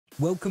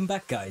Welcome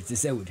back, guys.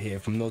 It's Elwood here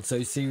from Not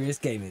So Serious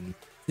Gaming.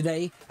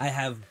 Today I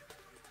have...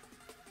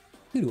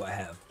 Who do I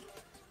have?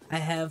 I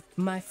have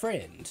my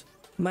friend,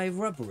 my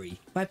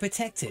rubbery, my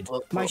protected,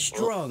 my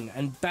strong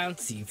and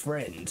bouncy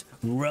friend,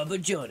 Rubber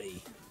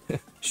Johnny.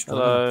 Strong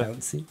Hello. and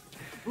bouncy.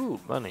 Ooh,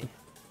 money.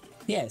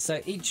 Yeah,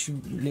 so each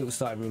little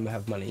starting room will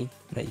have money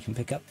that you can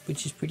pick up,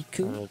 which is pretty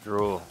cool.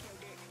 Draw.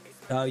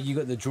 Oh, you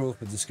got the drawer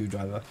for the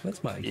screwdriver.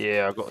 Where's mine?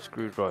 Yeah, I got a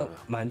screwdriver. Oh,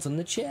 mine's on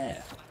the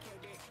chair.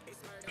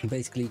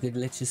 Basically, you could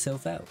let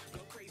yourself out.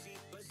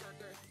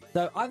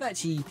 So I've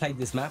actually played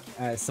this map,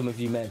 as some of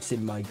you may have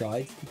seen my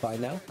guide by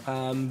now.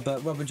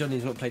 But Robert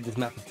Johnny's not played this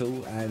map at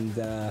all, and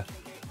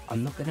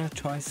I'm not going to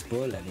try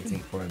spoil anything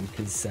for him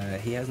because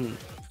he hasn't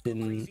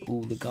seen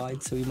all the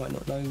guides, so he might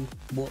not know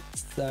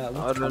what's I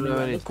don't know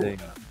anything.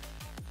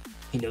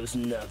 He knows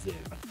nothing.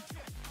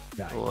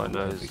 No, all I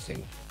know is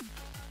everything.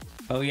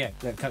 Oh yeah,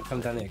 no, come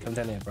down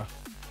here, bro.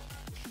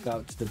 Go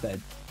up to the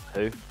bed.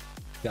 Who?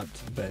 Go up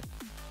to the bed.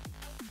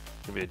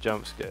 Gonna be a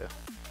jump scare.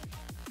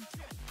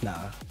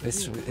 Nah,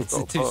 it's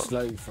too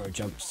slow for a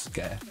jump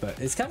scare, but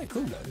it's kind of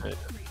cool though. Yeah.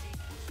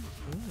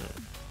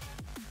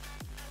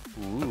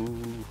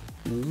 Ooh.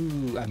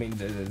 Ooh, I mean,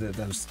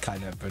 that was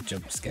kind of a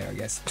jump scare, I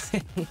guess.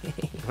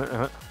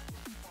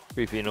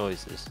 Creepy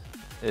noises.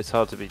 It's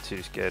hard to be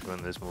too scared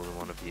when there's more than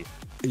one of you.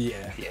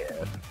 Yeah.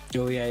 Yeah.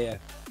 Oh yeah, yeah.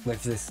 Wait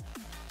for this.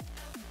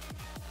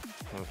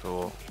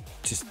 For what?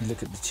 Just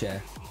look at the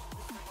chair.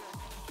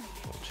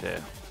 What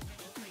chair?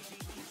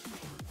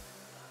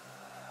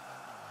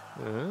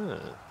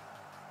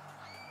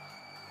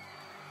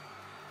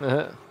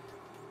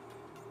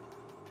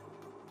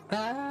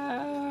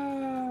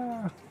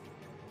 Ah!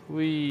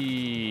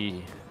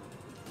 Wee.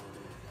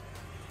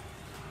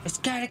 It's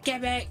gonna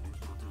get me!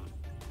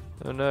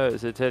 Oh no,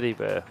 it's a teddy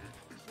bear.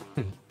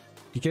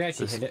 You can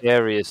actually The hit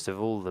scariest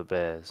of all the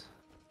bears.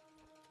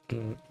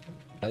 it.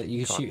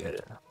 You can shoot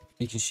it.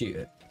 You can shoot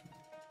it.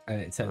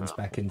 And it turns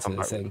back into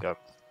the thing.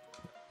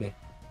 Yeah.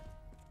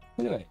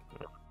 Anyway,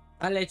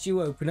 I'll let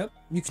you open up.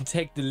 You can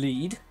take the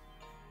lead.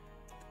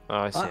 Oh,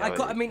 I see. I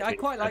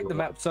quite like the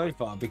map so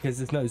far because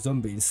there's no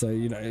zombies, so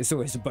you know it's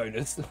always a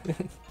bonus.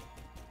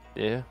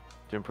 Yeah,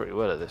 doing pretty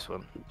well at this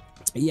one.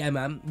 Yeah,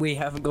 man, we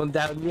haven't gone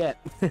down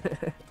yet.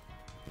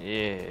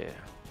 Yeah.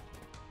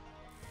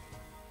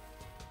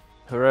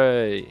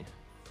 Hooray!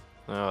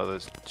 Oh,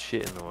 there's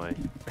shit in the way.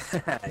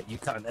 You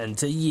can't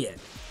enter yet.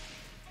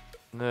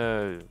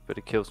 No,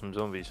 better kill some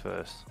zombies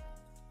first.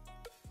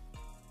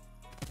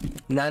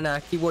 Nah,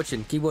 keep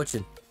watching, keep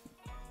watching.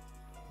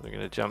 They're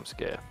gonna jump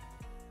scare.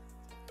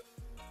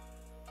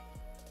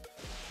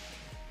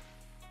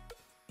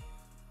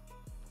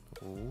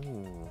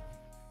 Ooh.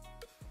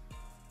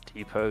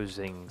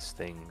 Deposing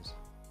things,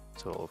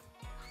 sort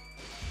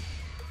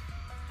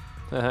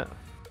of.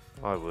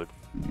 I would.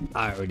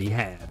 I already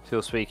have. If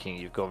you're speaking,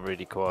 you've gone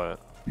really quiet.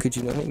 Could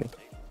you not hear me?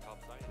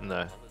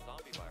 No.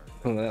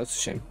 Oh, that was a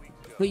shame.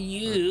 For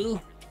you.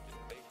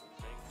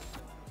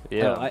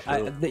 Yeah.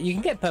 You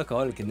can get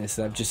Perkaholic in this.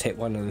 I've just hit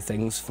one of the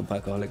things for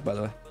Perkaholic, by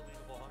the way.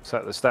 Is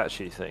that the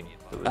statue thing?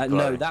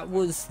 No, that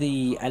was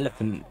the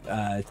elephant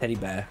teddy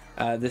bear.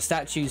 The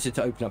statues are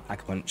to open up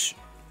Pack-a-Punch.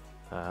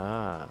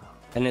 Ah.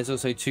 And there's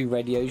also 2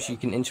 radios you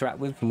can interact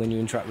with, and when you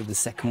interact with the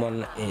second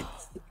one, it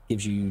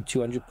gives you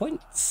 200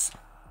 points.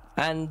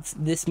 And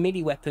this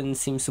melee weapon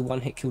seems to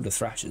one-hit kill the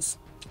Thrashers.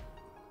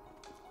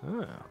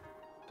 Ah.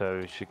 So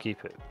we should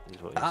keep it,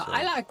 is what you're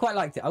saying. I quite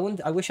liked it. I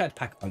wish I'd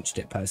Pack-a-Punched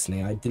it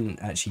personally. I didn't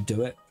actually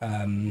do it.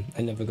 I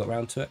never got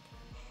around to it.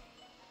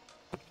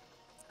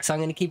 So I'm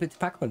going to keep it to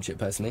Pack-a-Punch it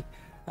personally.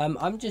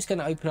 I'm just going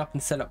to open up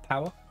and set up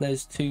power.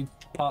 There's 2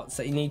 parts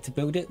that you need to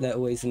build it. They're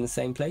always in the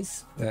same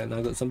place. And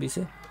I've got zombies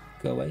here.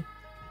 Go away.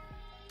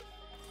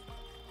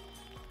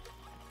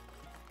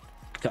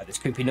 God, there's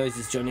creepy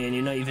noises, Johnny, and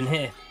you're not even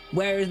here.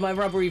 Where is my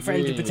rubbery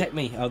friend to protect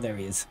me? Oh, there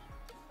he is.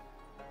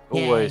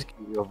 Always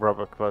keep your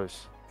rubber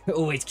close.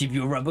 Always keep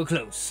your rubber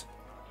close.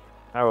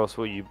 How else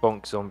will you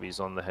bonk zombies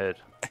on the head?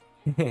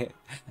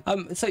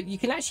 So you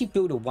can actually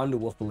build a Wonder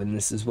Waffle in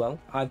this as well.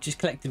 I've just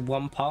collected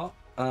 1 part.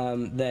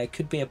 There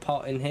could be a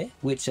part in here,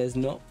 which there's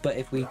not. But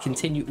if we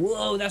continue...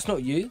 Whoa, that's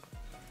not you.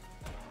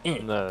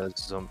 No, there's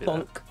a zombie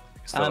Bonk. there.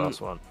 It's the last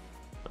one.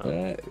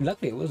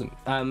 Luckily it wasn't.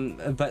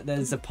 But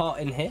there's a part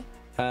in here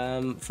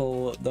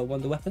for the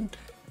Wonder Weapon.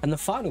 And the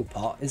final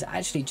part is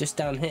actually just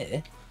down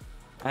here.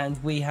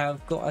 And we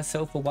have got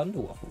ourselves a Wonder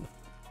Waffle.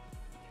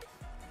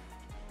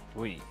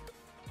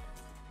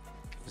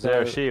 Is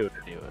there a shield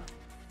anywhere?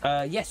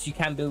 Yes, you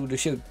can build a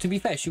shield. To be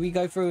fair, should we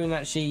go through and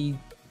actually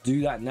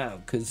do that now?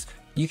 Because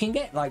you can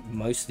get like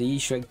most of the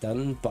Easter egg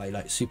done by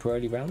like super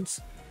early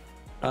rounds.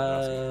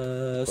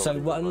 So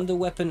Wonder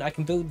Weapon, I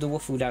can build the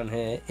waffle down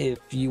here. If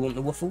you want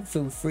the waffle,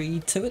 feel free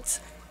to it.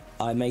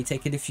 I may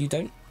take it if you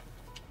don't.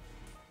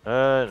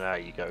 No,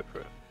 you go for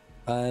it.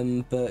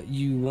 But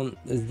you want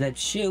the Z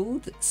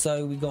shield,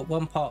 so we got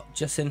 1 part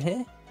just in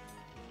here.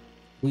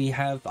 We need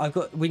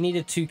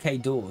a 2k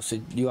door, so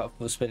you up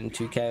for spending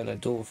 2k on a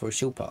door for a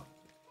shield part?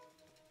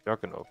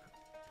 Juggernaut.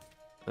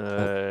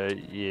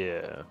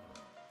 Yeah.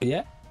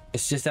 Yeah?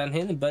 It's just down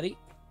here then, buddy.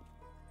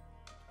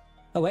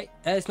 Oh wait,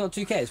 it's not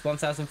 2k, it's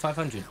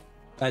 1,500.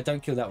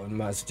 Don't kill that one,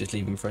 might as well just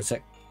leave him for a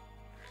sec.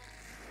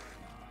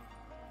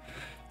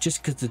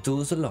 Just because the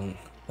doors are long.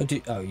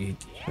 You...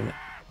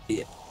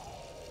 Yeah.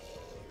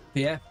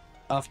 But yeah,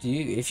 after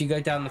you. If you go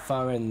down the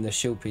far end, the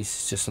shield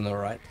piece is just on the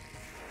right.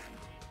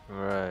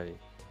 Right.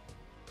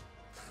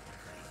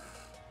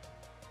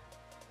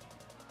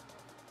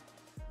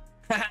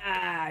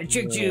 Haha!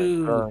 Tricked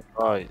you!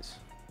 Lights.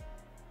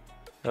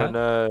 Oh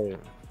no.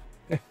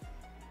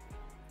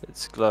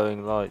 It's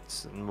glowing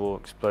lights and more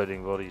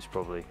exploding bodies,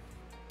 probably.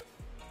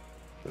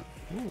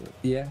 Ooh.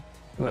 Yeah.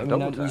 I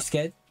mean, aren't we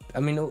scared? I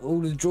mean, all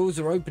the drawers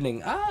are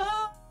opening.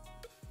 Ah!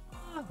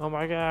 Oh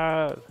my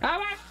god! Oh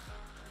my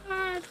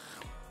god!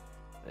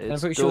 I'm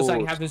pretty It's sure something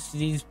doors. happens to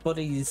these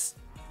bodies.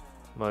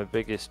 My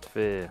biggest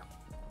fear.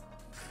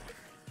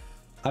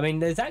 I mean,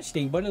 there's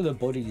actually one of the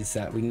bodies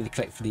that we need to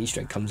collect for the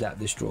Easter egg comes out of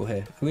this drawer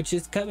here, which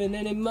is coming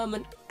any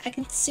moment. I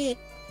can see it.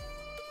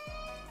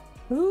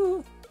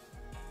 Ooh.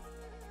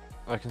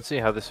 I can see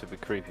how this would be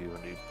creepy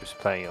when you're just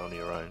playing it on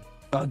your own.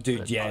 Oh,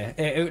 dude, yeah.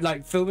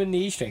 Like, filming the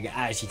Easter egg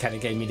actually kind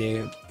of gave me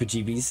the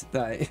bejeebies.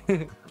 Like...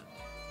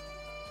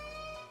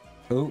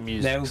 Oh,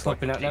 they're all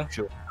popping out now.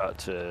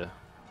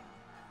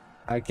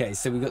 Okay,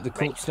 so we got the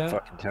corpse now.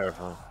 Fucking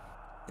terrifying.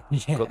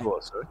 Yeah. Got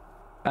what, sorry?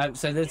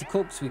 So there's a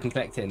corpse we can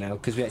collect here now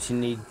because we actually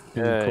need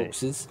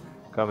corpses.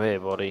 Come here,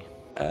 buddy.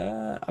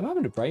 I'm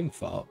having a brain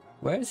fart.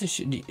 Where is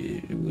the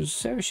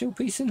was there a shield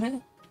piece in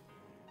here?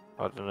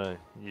 I don't know.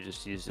 You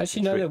just used it.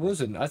 Actually, no, there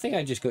wasn't. I think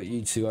I just got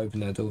you to open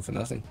that door for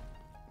nothing.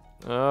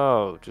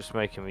 Oh, just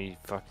making me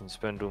fucking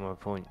spend all my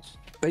points.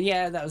 But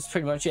yeah, that was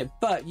pretty much it.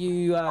 But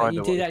you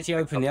did actually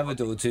open the other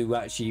door to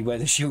actually where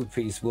the shield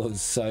piece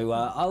was. So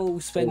I'll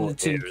spend the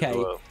 2k.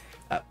 Well.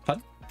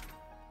 Pardon?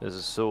 There's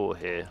a saw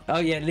here. Oh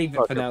yeah, leave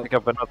it for now. Pick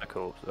up another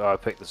corpse. Oh, I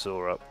picked the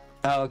saw up.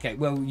 Oh okay.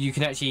 Well, you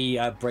can actually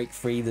break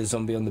free the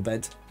zombie on the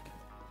bed.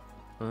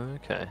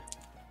 Okay.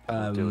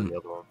 I'll do the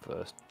other one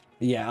first.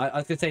 Yeah, I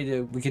was gonna say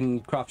that we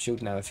can craft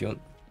shield now if you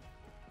want.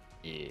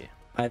 Yeah.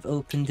 I've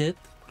opened it.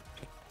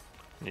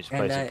 You just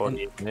place a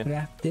body in here.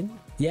 Crafting.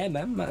 Yeah,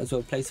 man. Might as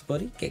well place a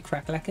body. Get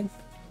crack-lacking.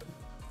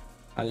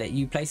 I'll let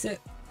you place it.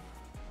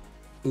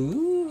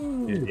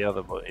 Ooh. Yeah, the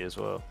other body as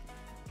well.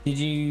 Did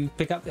you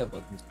pick up the other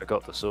one? I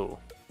got the saw.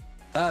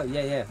 Oh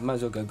yeah, yeah. Might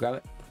as well go grab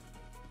it.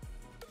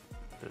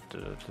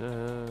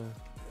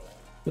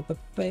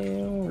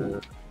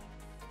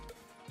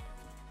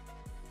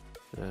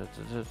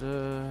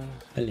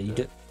 I'll lead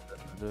it.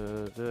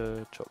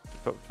 Chop,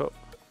 chop, chop.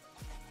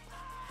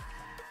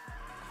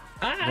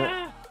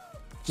 Ah!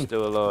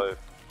 Still alive.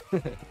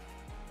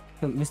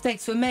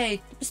 Mistakes were made.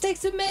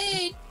 Mistakes were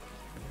made.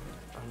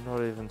 I'm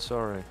not even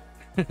sorry.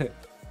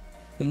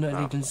 I'm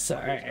not even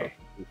sorry.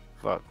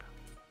 Fuck.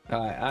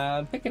 Alright,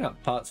 I'm picking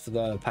up parts for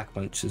the pack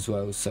punch as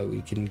well, so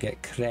we can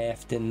get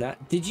crafting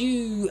that. Did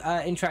you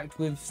interact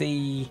with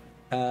the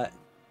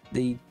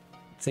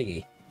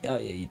thingy? Oh yeah,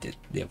 you did.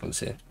 The other one's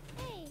here.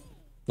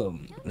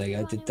 Boom. There you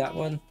go. Did that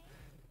one.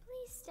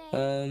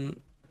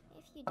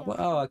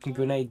 Oh, I can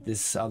grenade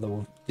this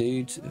other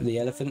dude, the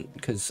elephant,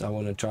 because I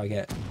want to try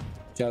get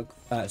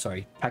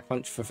pack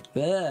punch for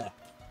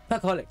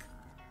Perkaholic.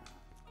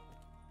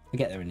 We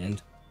get there in the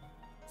end.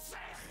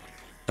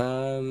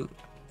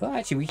 Well,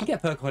 actually, we can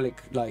get Perkaholic.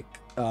 Like,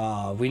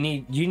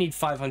 you need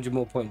 500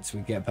 more points. We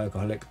get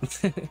Perkaholic.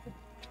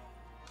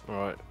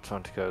 Right,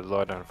 time to go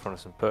lie down in front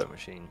of some perk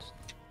machines.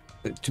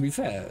 But to be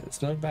fair,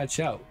 it's not a bad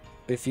shout.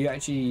 If you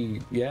actually,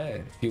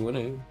 if you want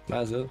to, might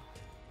as well.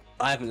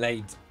 I haven't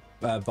laid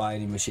by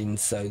any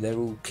machines, so they're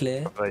all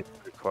clear. I've laid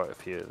through quite a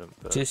few of them.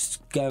 But...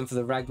 Just going for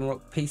the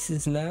Ragnarok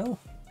pieces now.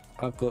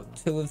 I've got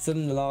 2 of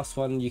them. The last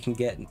one you can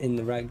get in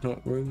the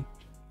Ragnarok room.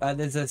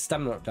 There's a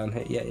stamina up down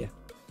here. Yeah.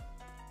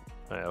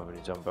 I've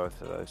already done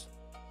both of those.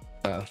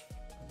 Oh.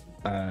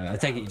 I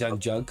take it you done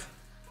Jug.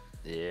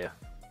 Yeah.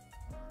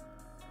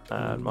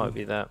 It might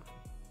be that.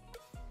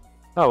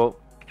 Oh well.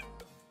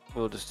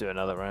 We'll just do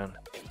another round.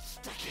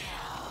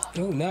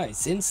 Oh,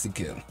 nice.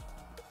 Insta-kill.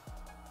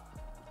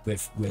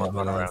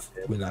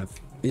 We'll have.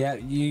 Yeah,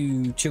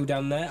 you chill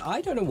down there.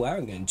 I don't know where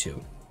I'm going to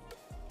chill.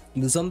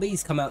 The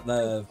zombies come out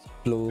the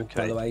floor,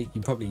 by the way.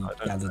 You probably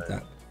gathered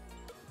that.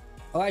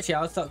 Oh, actually,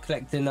 I'll start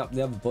collecting up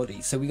the other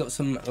bodies. So we got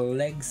some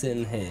legs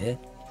in here.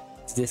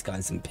 This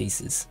guy's in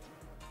pieces.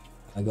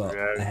 I got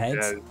a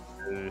head.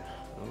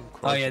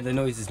 Oh yeah, the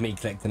noise is me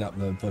collecting up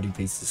the body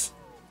pieces.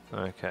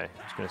 Okay,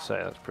 I was going to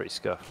say that's pretty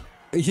scuffed.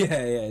 Yeah,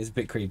 it's a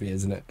bit creepy,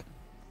 isn't it?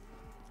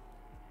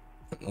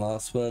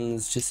 Last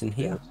one's just in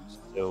here.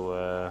 Still,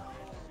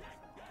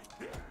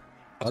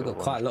 I've got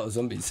quite a lot of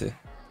zombies here.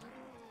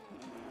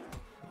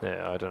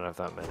 Yeah, I don't have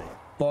that many.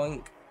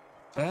 Boink.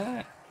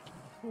 Ah.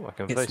 Ooh, I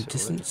can Get place some it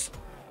distance.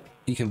 already.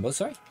 You can what,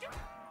 sorry?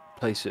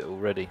 Place it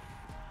already.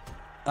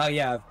 Oh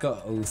yeah, I've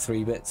got all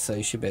 3 bits, so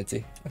you should be able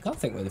to. I can't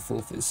think where the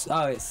 4th is.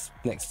 Oh, it's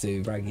next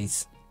to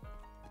Raggy's.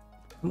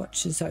 How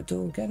much is that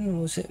door again?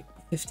 Or was it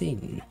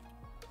 15?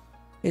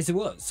 Yes, it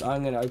was.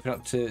 I'm going to open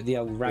up to the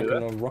old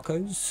Ragnarok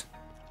Roccos.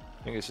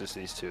 I think it's just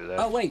these 2 there.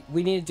 Oh wait,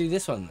 we need to do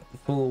this one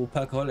for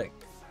Perkaholic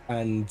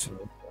and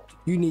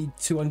You need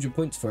 200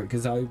 points for it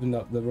because I opened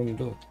up the wrong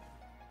door.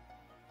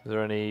 Is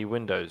there any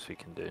windows we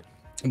can do?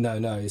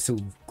 No, it's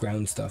all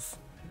ground stuff.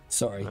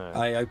 Sorry, No.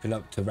 I opened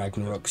up to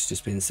Ragnarok's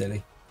just being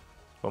silly.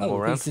 One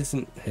more round. This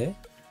isn't here.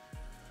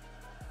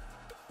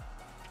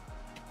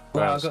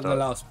 Well, I got the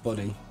last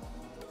body.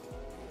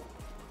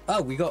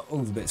 Oh, we got all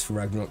the bits for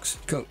Ragnarok's.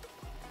 Cool.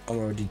 I'm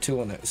already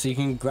 2 on it, so you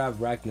can grab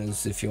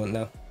Ragnar's if you want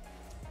now.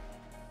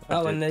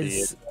 Oh, and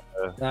there's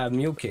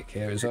mule kick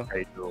here as well.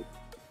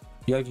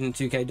 You open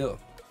the 2K door.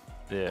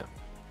 Yeah.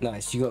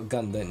 Nice. You got a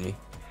gun, don't you?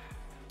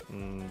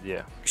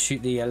 Yeah.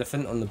 Shoot the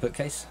elephant on the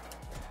bookcase.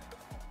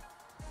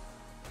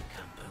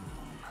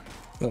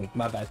 Oh,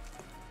 my bad.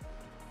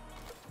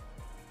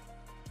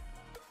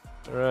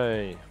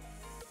 Hooray.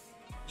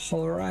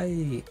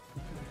 Hooray.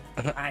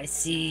 I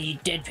see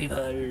dead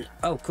people.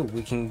 Oh, cool.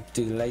 We can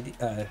do the lady.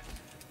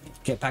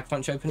 Get pack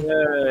punch open.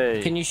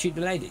 Yay. Can you shoot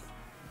the lady?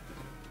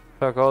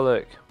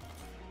 Perkaholic.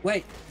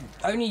 Wait,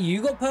 only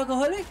you got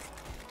Perkaholic?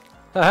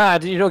 Haha,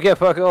 did you not get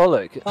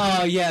Perkaholic?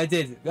 Oh, yeah, I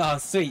did. Oh,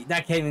 sweet.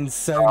 That came in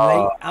so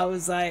late. I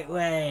was like,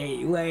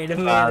 wait a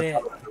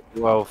minute.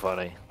 Well,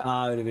 funny.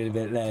 I would have been a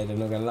bit late, I'm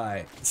not going to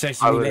lie.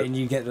 Especially letting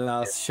you get the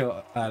last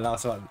shot,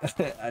 last one.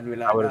 I'd be like,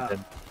 that would have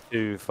been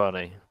too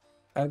funny.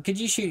 Could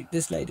you shoot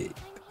this lady?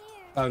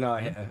 Oh, no,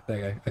 I hit her. There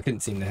you go. I couldn't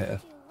seem to hit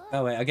her.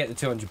 Oh, wait, I get the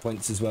 200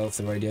 points as well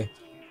for the radio.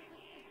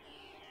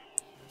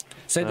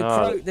 So the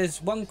crow,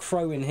 there's one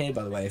crow in here,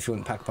 by the way, if you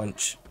want pack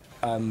punch.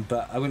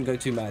 But I wouldn't go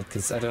too mad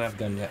because I don't have a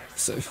gun yet.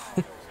 So,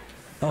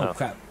 oh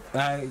crap!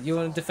 You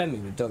want to defend me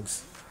with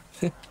dogs?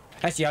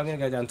 Actually, I'm gonna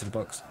go down to the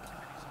box.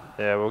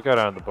 Yeah, we'll go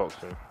down the box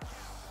room.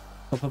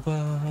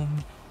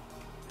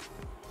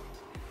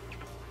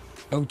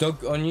 Oh,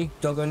 dog on you!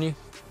 Dog on you!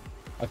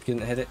 I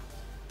couldn't hit it.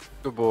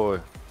 Good boy.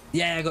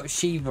 Yeah, I got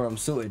Shiva. I'm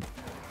sorted.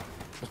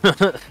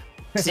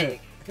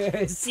 Sick,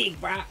 sick,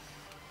 bruh.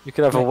 You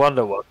could have a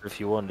Wonder One if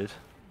you wanted.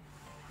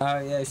 Oh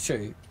yeah, it's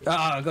true. Oh,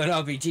 I got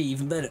an RPG,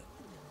 even better.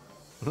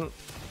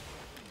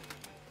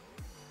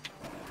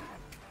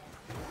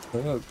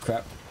 Oh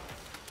crap!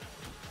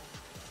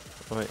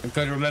 Wait. I've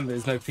got to remember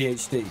there's no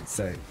PhD,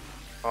 so.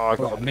 Oh, I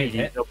got a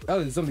PDW. Oh,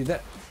 there's a zombie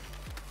there.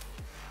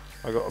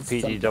 I got a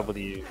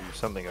PDW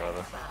something or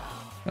other.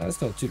 No,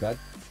 that's not too bad.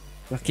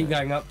 I keep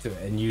going up to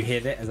it, and you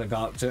hit it as I go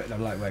up to it, and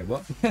I'm like, wait,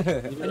 what? I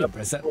didn't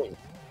press that.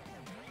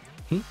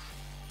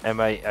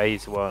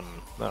 M8A1.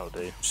 That'll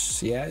do.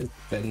 Yeah, it's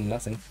better than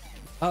nothing.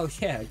 Oh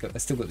yeah, I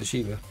still got the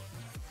Shiva.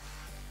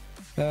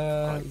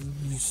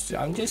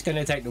 I'm just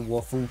gonna take the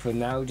waffle for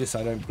now, just so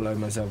I don't blow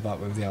myself up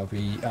with the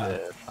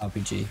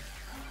RPG.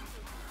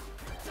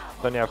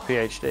 Don't you have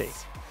PhD?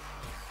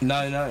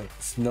 No,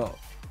 it's not.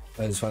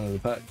 It's one of the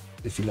perks,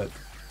 if you look.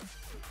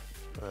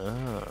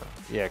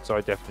 Yeah, because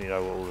I definitely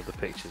know what all of the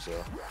pictures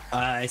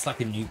are. It's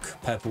like a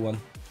nuke, purple one.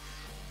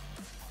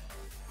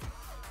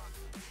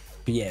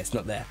 But yeah, it's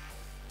not there.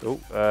 Oh,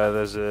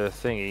 there's a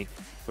thingy,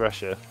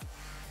 Thresher.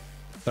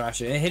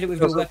 Thrasher, hit it with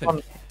your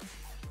weapon.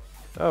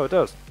 Oh, it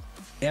does.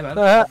 Yeah,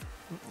 man.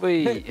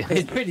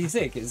 It's pretty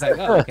sick. It's like,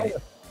 oh, okay.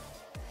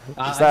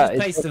 I just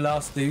placed the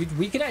last dude.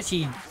 We could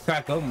actually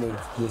crack on with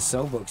the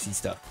soulboxy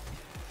stuff.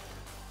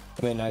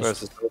 I mean,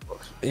 where's the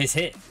soulbox? It's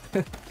hit.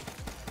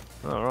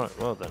 Alright,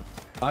 well then.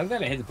 I'm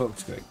going to hit the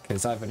box quick,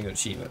 because I've only got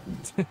Shiva.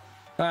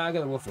 I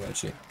got the waffle,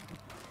 actually.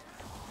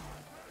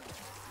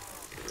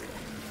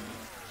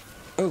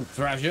 Oh,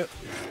 Thrasher.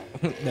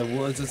 There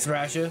was a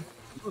Thrasher.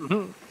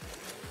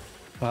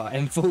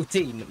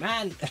 M14.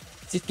 Man,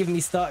 just give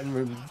me starting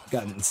room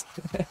guns.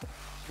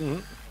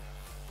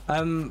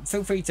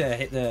 Feel free to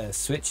hit the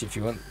switch if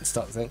you want to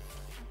start the thing.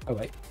 Oh,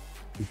 wait.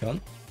 You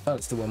can't? Oh,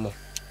 it's still one more.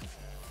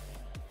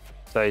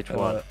 Stage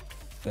 1.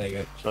 There you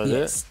go. So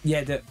yes.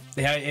 Yeah,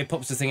 it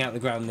pops the thing out of the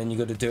ground, then you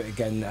got to do it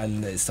again,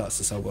 and it starts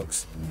the soul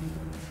box.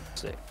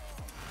 Sick.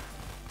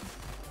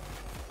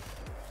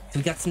 So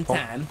we got some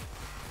time.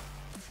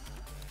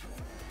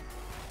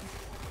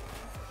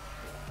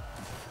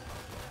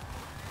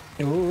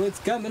 Oh, it's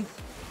coming.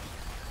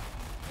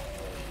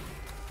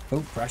 Oh,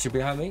 Crasher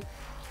behind me.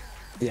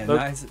 Yeah, nope.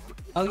 Nice.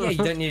 Oh yeah, you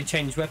don't need to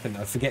change weapon.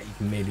 I forget you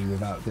can melee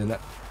without doing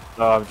that.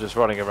 No, I'm just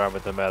running around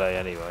with the melee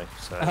anyway.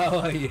 So.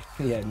 Oh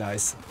yeah,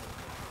 nice.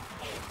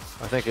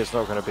 I think it's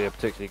not going to be a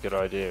particularly good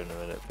idea in a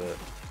minute, but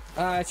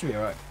it should be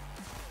alright.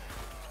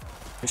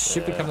 It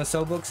should become a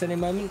soul box any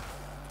moment.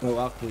 Oh,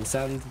 after the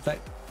sound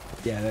effect.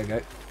 Yeah, there we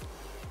go.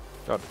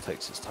 God, it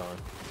takes its time.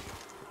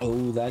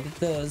 Oh, that it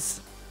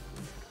does.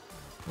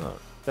 Oh,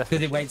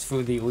 because it waits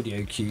for the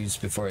audio cues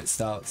before it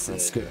starts.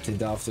 It's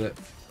scripted after it.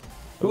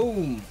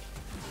 Boom,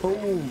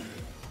 boom.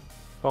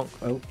 Bonk.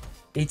 Oh,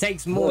 he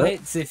takes more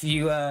hits if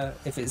you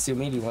if it's your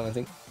melee one, I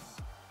think.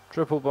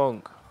 Triple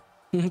bonk.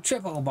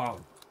 Triple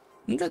bonk.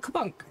 Look,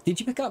 bonk. Did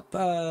you pick up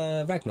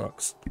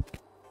Ragnarok's?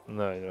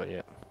 No, not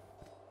yet.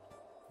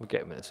 We'll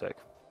get him in a sec.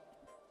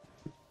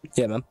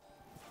 Yeah, man.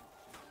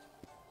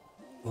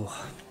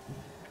 Oh.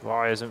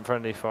 Why isn't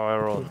friendly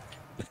fire on?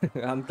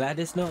 I'm glad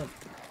it's not.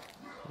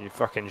 You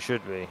fucking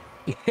should be.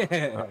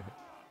 Yeah.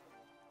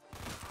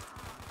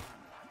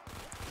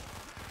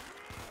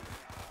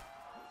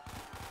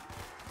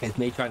 It's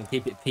me trying to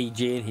keep it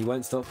PG and he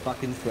won't stop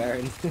fucking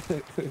swearing.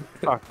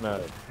 Fuck no.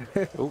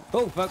 Ooh.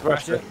 Oh, fuck,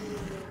 Russia.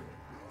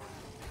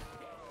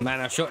 Man,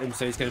 I shot him,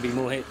 so he's going to be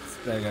more hits.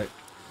 There we go.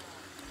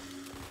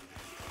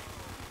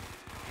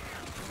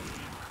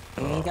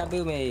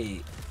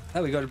 Kaboomy.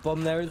 Oh, we got a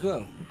bomb there as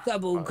well.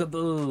 Double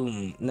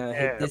kaboom. Now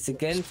hit this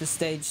again for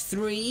stage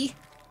 3.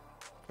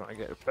 Trying to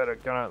get a better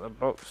gun out of the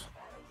box.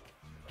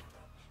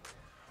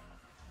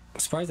 I'm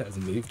surprised that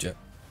hasn't moved yet.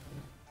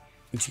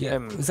 What'd you get?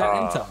 Was that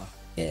MTAR?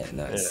 Yeah,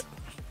 nice. Yeah.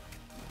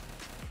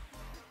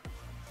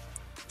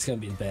 It's going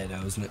to be the bear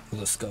now, isn't it?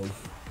 With a skull.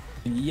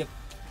 Yep.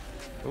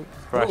 Oh,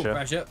 pressure. Oh,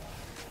 pressure.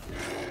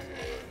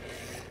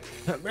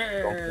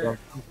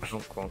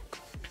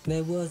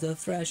 There was a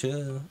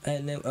thrasher,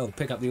 and then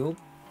pick up the orb.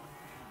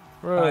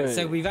 Right.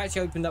 So we've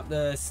actually opened up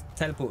the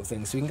teleport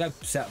thing, so we can go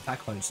set up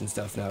pack punch and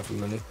stuff now if we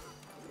want to.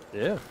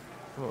 Yeah.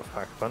 What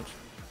pack punch?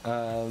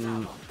 I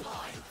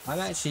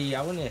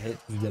want to hit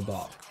the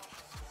bark,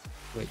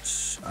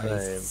 which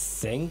I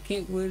think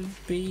it would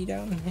be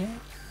down here.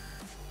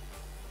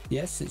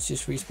 Yes, it's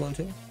just respawned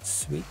here.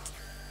 Sweet.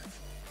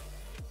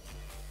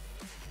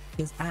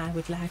 Because I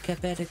would like a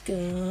better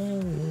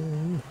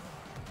gun.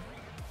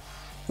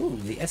 Ooh,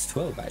 the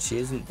S12 actually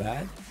isn't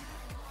bad.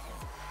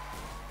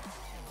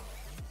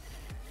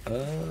 I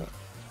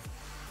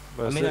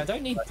mean, I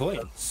don't need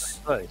points.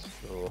 Place,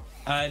 or...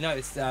 No,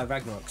 it's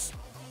Ragnarok's.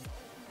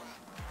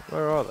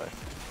 Where are they?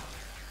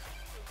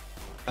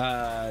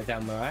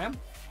 Down where I am.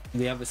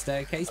 The other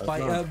staircase by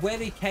where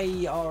the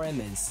KRM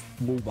is.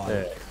 Wall by.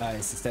 Yeah.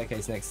 It's the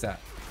staircase next to that.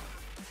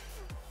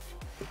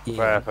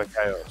 Yeah. Prepare for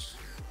chaos.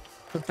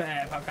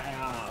 Prepare for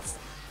chaos.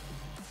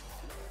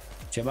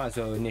 So I might as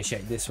well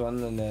initiate this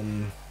one and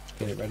then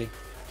get it ready.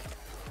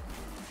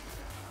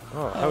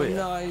 Oh yeah.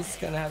 Nice.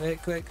 Gonna have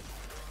it quick.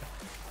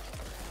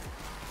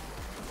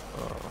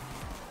 Oh.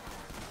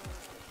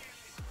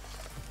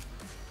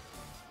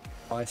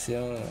 I see.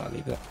 I'll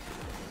leave that.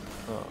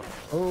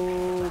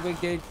 Oh, big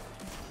dude.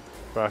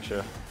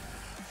 Pressure.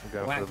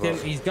 Whacked him.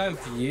 He's going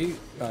for you.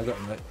 Oh, I got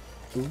him.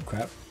 Oh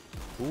crap.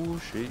 Oh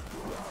shit.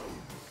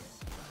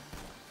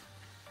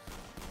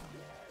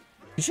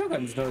 The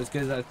shotgun's not as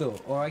good as I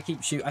thought. Or I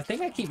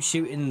think I keep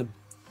shooting the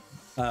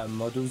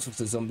models of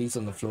the zombies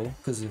on the floor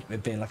because of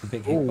it being like a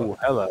big hit. Oh,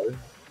 hello.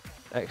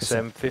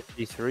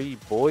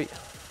 XM53, boy.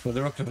 Well,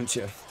 the rocket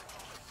launcher.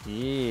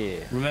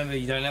 Yeah. Remember,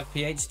 you don't have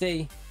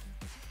PhD.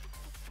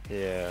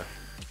 Yeah.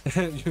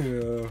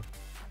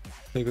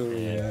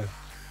 Yeah.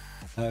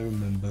 I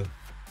remember.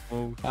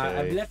 Okay.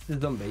 I've left the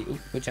zombie. Ooh,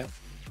 watch out.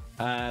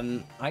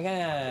 I'm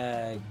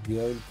gonna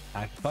go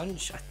pack a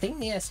punch. I think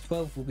the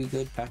S12 will be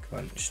good pack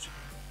punched.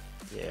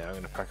 Yeah, I'm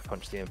gonna pack a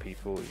punch the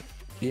MP40.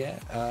 Yeah.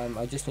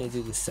 I just need to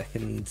do the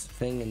second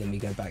thing and then we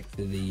go back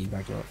to the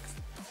Ragnarok.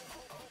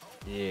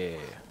 Yeah.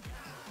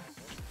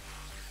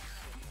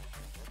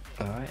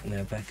 All right,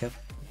 now back up.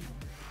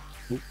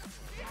 Ooh.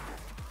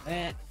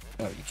 Oh,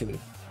 you killed him.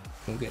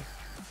 I'm good.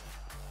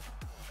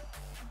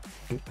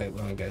 Wait,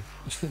 where am I go?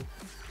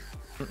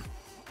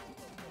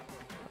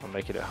 I'm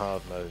making it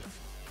hard mode.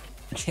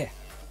 Yeah.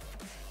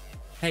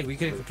 Hey, we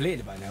could have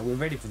completed it by now. We're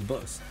ready for the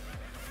boss.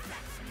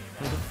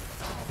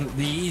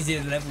 The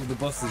easier the level the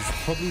boss is,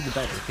 probably the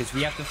better, because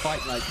we have to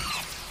fight like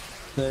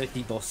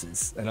 30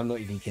 bosses, and I'm not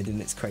even kidding.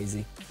 It's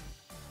crazy.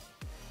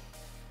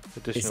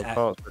 Additional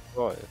parts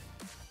required.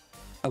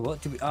 Oh,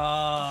 what do we?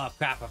 Oh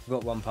crap! I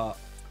forgot one part.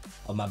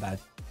 Oh, my bad.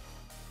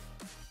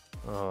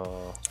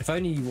 Oh. If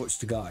only you watched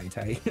the guide,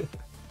 hey.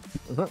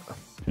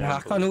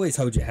 I can't always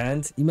hold your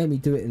hand. You made me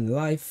do it in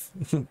life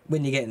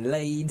when you're getting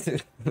laid,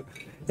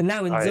 and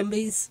now in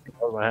zombies.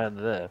 Hold my hand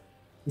there.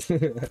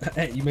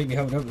 Hey, you make me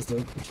hold up the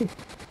stuff.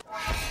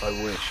 I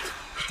wish.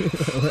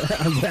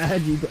 I'm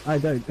glad I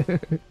don't.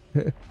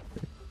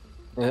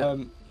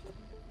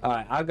 All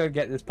right, I'll go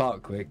get this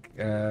part quick,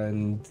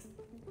 and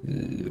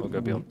we'll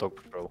go be on dog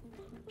patrol.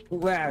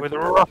 With the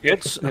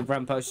rockets. I've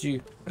run past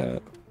you.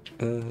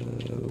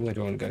 Where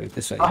do I want to go?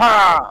 This way.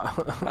 Aha!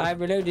 I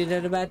reloaded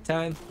at a bad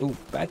time. Oh,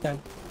 bad time.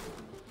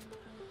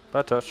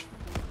 Bad touch.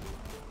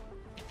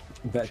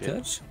 Bad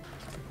touch?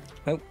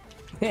 Oh,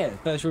 yeah,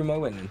 first room I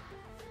went in.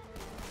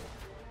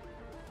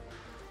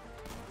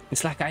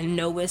 It's like I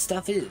know where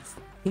stuff is.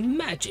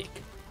 Magic.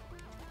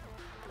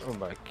 Oh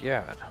my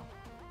god.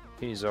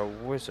 He's a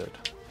wizard.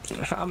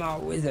 I'm a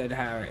wizard,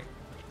 Harry.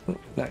 Oh,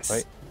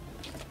 nice.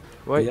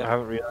 Wait, yeah. I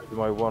haven't reloaded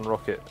my one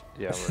rocket.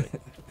 Yeah, I'm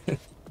ready.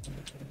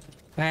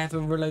 I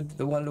haven't reloaded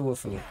the Wonder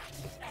Waffle.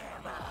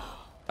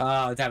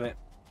 Oh, damn it.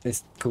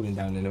 It's cooling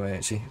down in a way,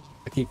 actually.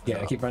 I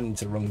keep running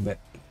into the wrong bit.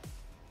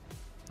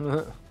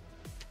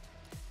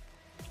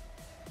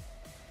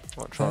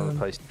 I'll try and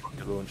replace the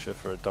rocket launcher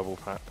for a double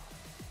pap.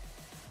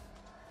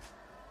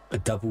 A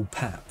double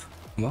pap?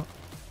 What?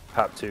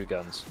 Pap 2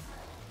 guns.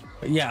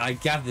 Yeah, I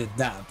gathered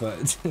that,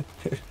 but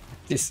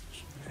just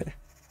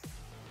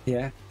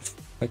yeah,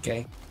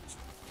 okay.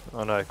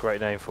 Oh no,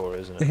 great name for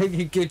it, isn't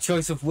it? Good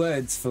choice of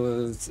words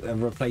for a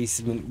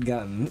replacement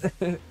gun.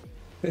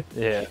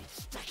 Yeah.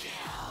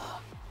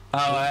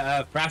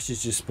 Oh, Thrash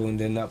has just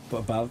spawned in up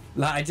above.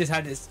 Like I just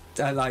had it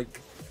like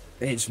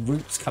its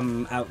roots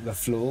come out the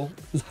floor,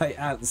 like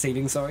out the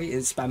ceiling. Sorry, it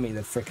spam me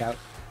the frick out.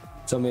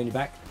 So I'm on your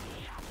back.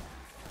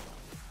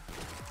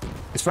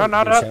 It's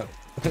Granada.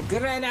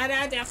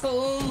 Granada.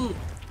 Oh,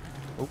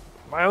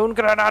 my own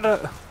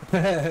Granada.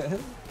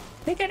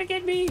 They're gonna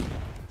get me.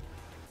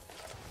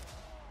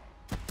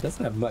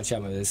 Doesn't have much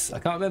ammo. This I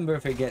can't remember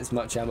if it gets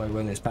much ammo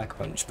when it's pack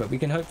punch, but we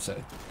can hope so.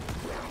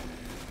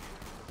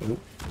 Ooh,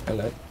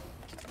 hello.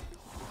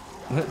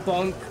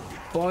 Bonk,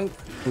 bonk.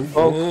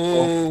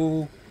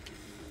 Ooh,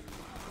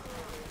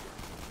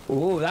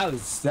 oh,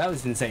 that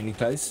was insanely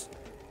close.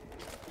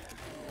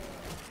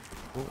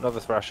 Ooh, another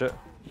Thrasher.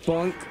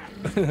 Bonk.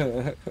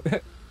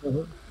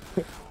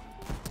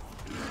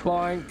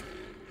 Bonk.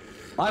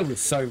 I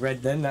was so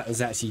red then. That was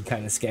actually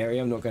kind of scary.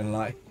 I'm not gonna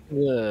lie.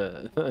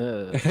 Yeah.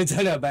 I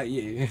don't know about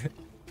you.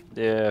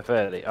 Yeah,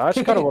 fairly. I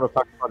actually kind of want to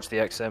pack punch the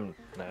XM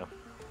now.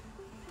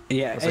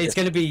 Yeah, it's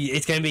gonna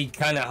be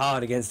kind of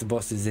hard against the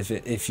bosses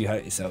if you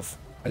hurt yourself.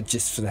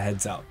 Just for the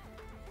heads up.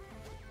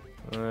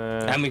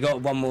 And we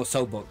got one more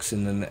soul box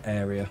in the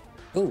area.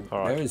 Oh,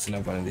 there is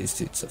another one of these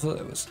dudes. I thought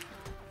there was.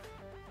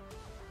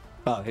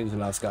 Oh, he was the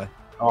last guy.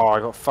 Oh,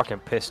 I got fucking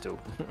pistol.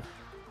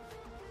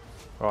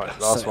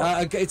 Right, last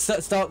one.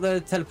 Start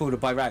the teleporter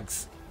by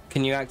Rags.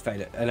 Can you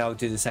activate it? And I'll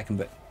do the second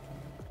bit.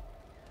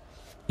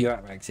 You're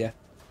at Rags, yeah?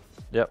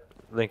 Yep,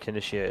 link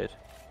initiated.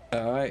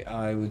 Alright,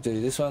 I will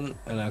do this one,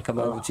 and I'll come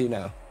over to you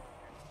now.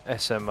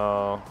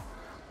 SMR.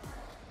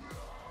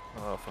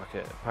 Oh, fuck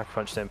it. Pack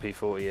Punch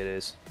MP40 it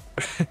is.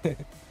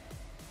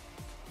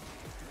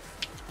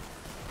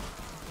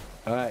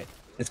 Alright,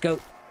 let's go.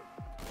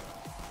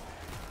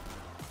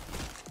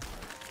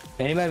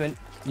 Any moment.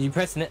 You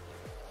pressing it?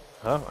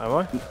 Huh? Am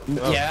I?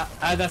 Oh. Yeah,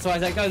 that's why I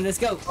said go, let's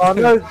go. Oh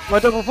no, my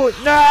double point.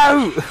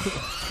 No!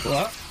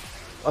 What?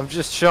 I'm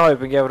just shy of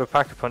being able to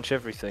Pack a Punch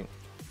everything.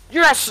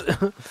 Yes!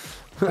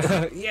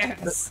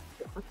 Yes!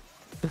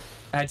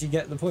 How'd you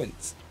get the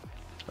points?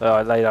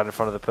 I lay down in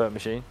front of the perk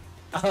machine.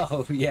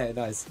 Oh, yeah,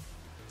 nice.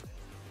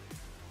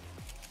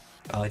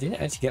 Oh, I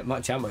didn't actually get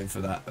much ammo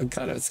for that. I'm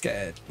kind of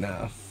scared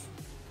now.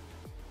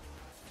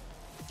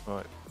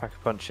 Right, Pack a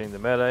Punching the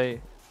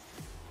melee.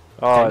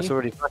 Oh, it's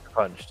already Pack a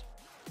Punched.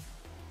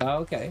 Oh,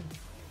 okay.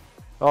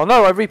 Oh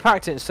no, I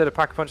repacked it instead of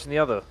Pack a Punching the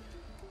other.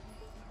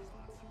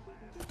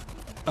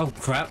 Oh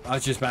crap, I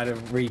was just about to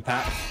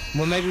repack.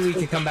 Well, maybe we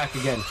could come back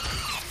again.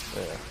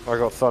 Yeah, I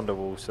got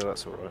Thunderwall, so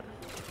that's alright.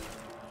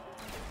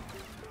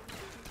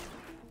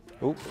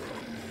 Oh.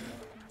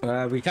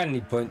 We kind of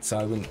need points, so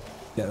I wouldn't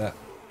get that.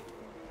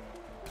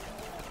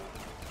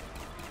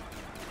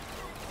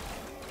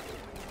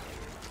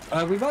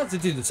 We've got to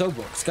do the soul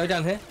box. Go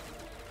down here.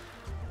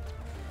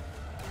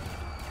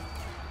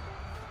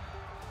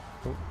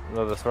 Oh,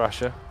 another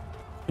Thrasher.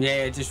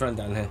 Yeah, just run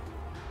down here.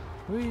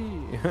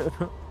 Whee!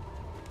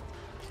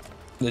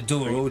 The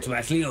door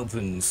automatically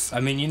opens. I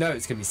mean, you know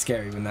it's going to be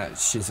scary when that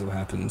shizzle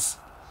happens.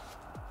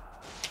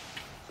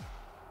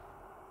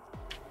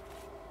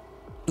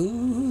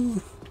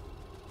 Ooh.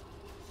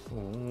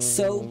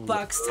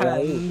 Soapbox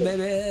time,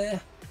 baby.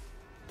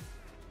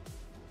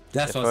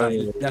 That's why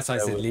I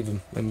said leave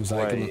him. And was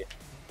like, come on.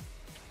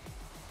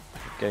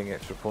 Getting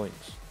extra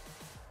points.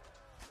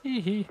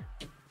 Hee hee.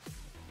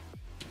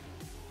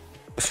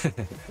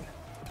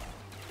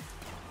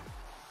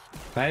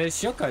 Man, it's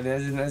shotgun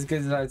isn't as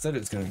good as I thought it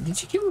was going.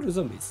 Did you kill all the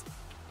zombies?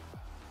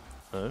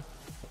 No.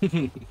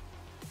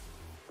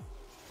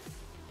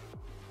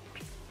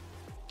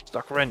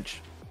 Stuck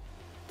wrench.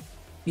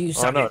 You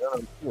suck it.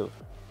 No.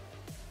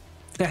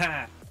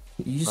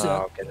 You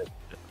suck. Get it.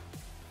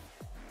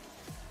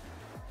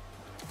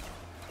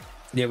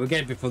 Yeah, we'll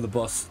get it before the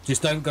boss.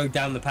 Just don't go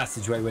down the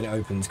passageway when it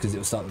opens because it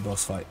will start the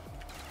boss fight.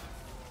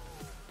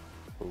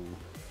 Ooh.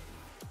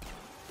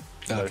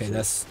 Okay,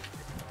 that's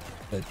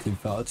too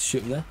far to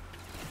shoot him there.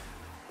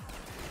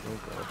 Oh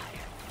god.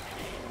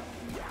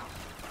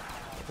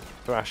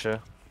 Thrasher.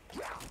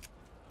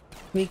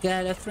 We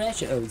got a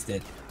Thrasher. Oh, he's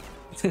dead.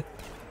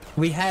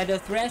 We had a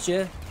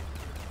Thrasher.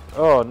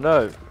 Oh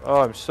no.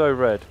 Oh, I'm so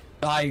red.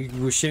 I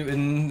was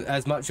shooting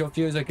as much off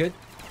you as I could.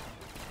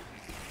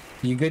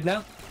 You good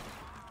now?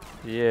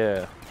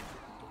 Yeah.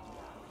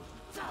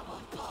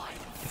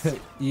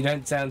 You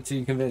don't sound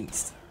too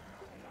convinced.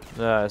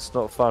 No, it's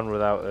not fun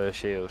without a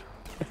shield.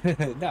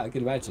 No, I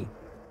can imagine.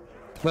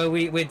 Well,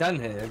 we're done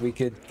here. We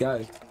could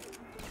go.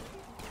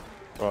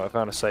 Right, I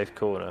found a safe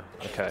corner.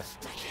 Okay.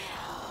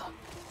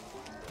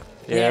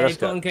 Yeah, let's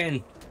go.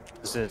 bonking.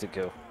 This is a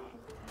kill.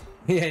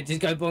 Yeah, just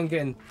go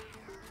bonking.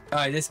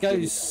 Alright, let's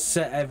go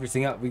set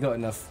everything up. We got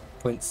enough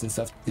points and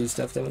stuff to do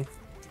stuff, don't we?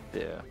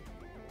 Yeah.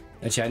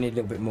 Actually, I need a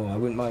little bit more. I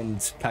wouldn't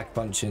mind pack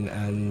punching,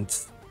 and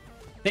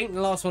I think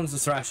the last one's the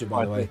Thrasher,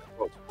 by the way.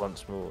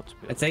 Once more.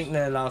 I think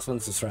the last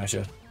one's the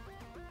Thrasher.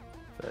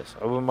 Yes.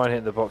 I wouldn't mind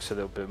hitting the box a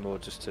little bit more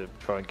just to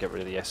try and get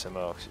rid of the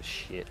SMR because it's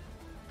shit.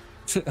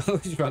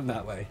 Always run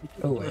that way.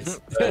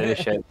 Always.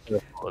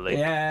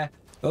 Yeah.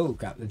 Oh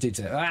crap! The dude's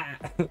there. Ah!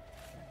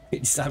 He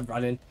just started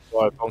running.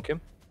 Why bonk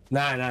him?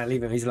 Nah,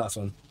 leave him. He's the last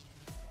one.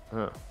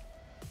 Oh.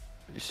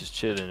 He's just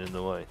chilling in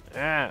the way.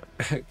 Ah!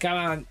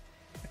 Come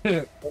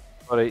on.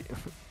 buddy.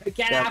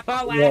 Get out of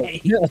my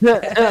way!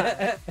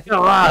 Come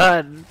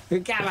on!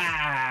 Come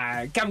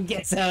on! Come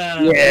get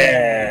some!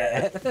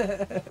 Yeah!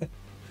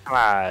 Come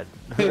on!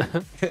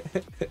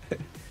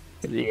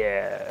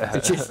 Yeah!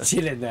 Just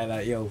chilling there,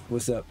 like, yo,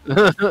 what's up?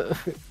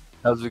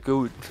 How's it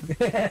going?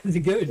 How's it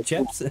going,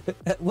 chaps?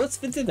 What's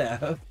for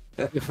dinner?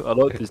 I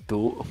like this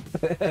door.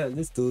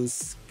 This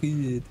door's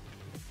good.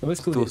 I was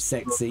called it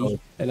sexy,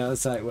 and I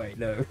was like, wait,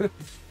 no.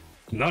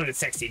 Not a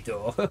sexy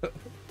door.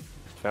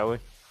 Shall we?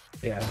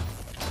 Yeah.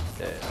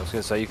 Yeah, I was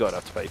going to say, you're going to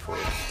have to pay for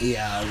it.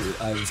 Yeah,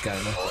 I was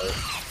going to.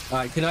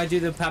 Alright, can I do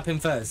the papping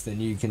first, then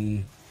you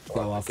can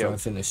go after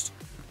I've finished?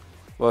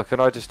 Well, can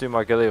I just do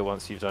my Galileo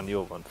once you've done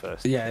your one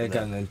first? Yeah,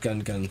 gun.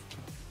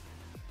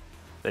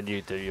 Then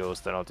you do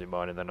yours, then I'll do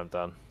mine, and then I'm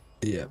done.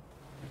 Yeah.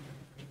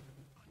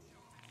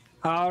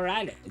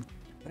 Alright.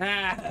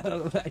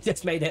 I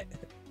just made it.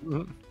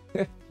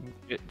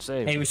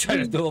 Same. He was trying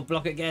to door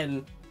block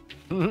again.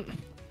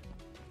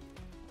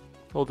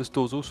 Oh, this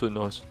door's also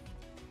nice.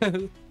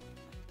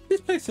 This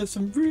place has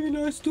some really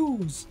nice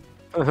doors.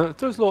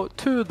 There's like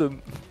 2 of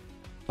them.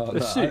 Oh,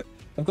 no,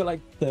 I've got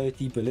like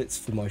 30 bullets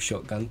for my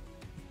shotgun.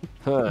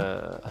 You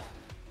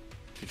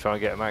try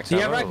and get a max Do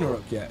you have ammo,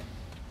 Ragnarok yet?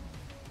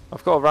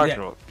 I've got a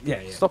Ragnarok.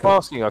 Yeah. Stop cool.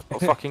 asking, I've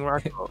got fucking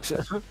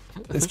Ragnaroks.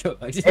 Let's go.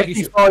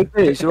 Every 5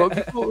 minutes, you're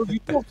like, have you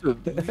got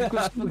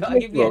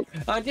them?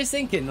 I'm just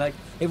thinking, like,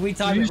 if we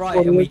time it right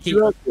and we keep,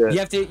 you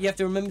have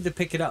to remember to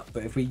pick it up.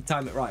 But if we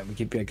time it right and we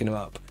keep picking them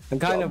up, I'm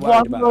kind of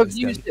worried about this. I've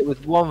used it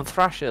with 1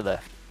 Thrasher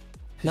left.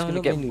 No, I'm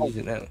not going to use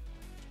it now.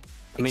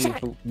 I mean,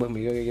 when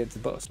we go against the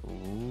boss.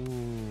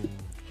 Ooh.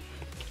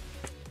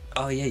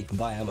 Oh yeah, you can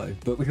buy ammo,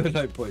 but we got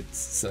no points,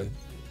 so.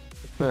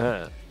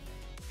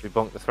 We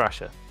bonk the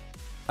Thrasher.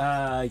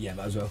 Yeah,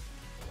 might as well.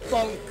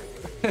 Bonk.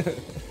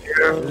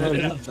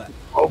 I love that.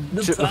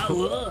 The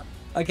power.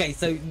 Okay,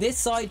 so this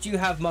side you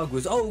have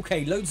Mugwers. Oh,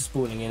 okay, loads of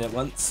spawning in at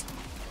once.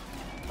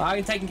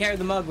 I'm taking care of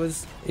the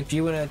Mugwers. If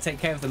you want to take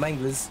care of the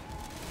Manglers,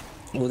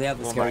 or the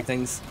other scary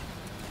things.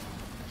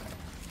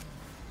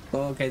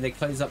 Oh, okay, they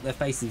close up their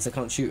faces. I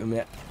can't shoot them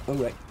yet. Oh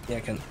wait, yeah,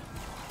 I can.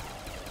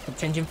 I'm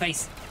changing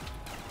face.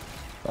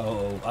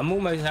 Oh, I'm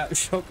almost out of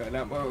shotgun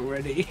ammo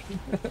already.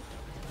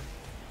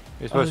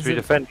 You're supposed to be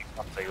defending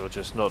something or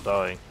just not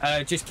dying.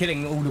 Just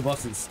killing all the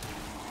bosses.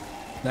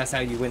 That's how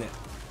you win it.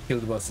 Kill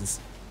the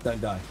bosses.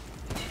 Don't die.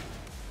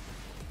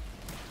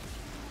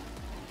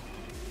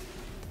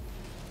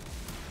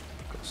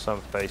 Got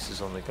some faces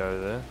on the go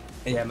there.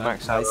 Yeah,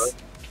 max nice.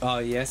 Oh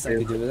yes, I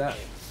can do with that.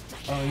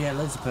 Oh yeah,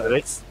 loads of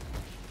perks.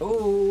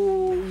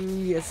 Oh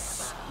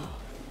yes.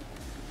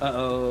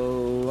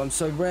 Uh-oh, I'm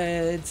so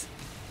red.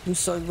 I'm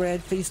so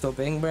red. Please stop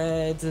being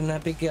red. And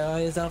that big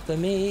guy is after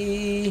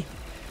me.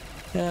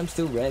 I'm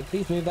still red.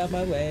 Please move out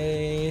my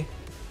way.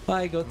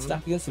 I got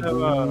stuck against the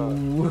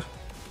wall.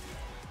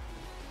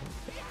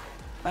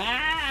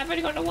 Ah, I've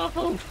only got a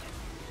waffle.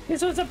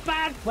 This was a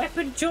bad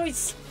weapon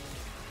choice.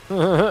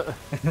 I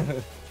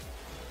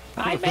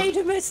made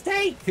a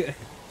mistake.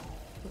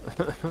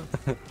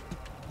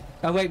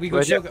 Oh wait, we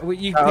got shotgun. Well,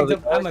 you picked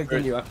up ammo,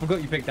 didn't you? I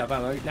forgot you picked up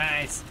ammo.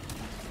 Nice.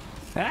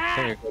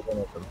 Ah!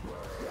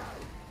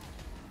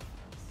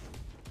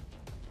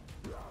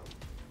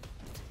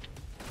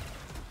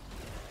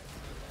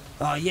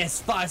 Oh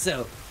yes, fire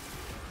cell.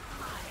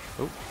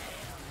 Oh.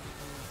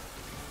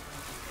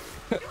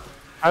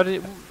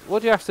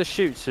 What do you have to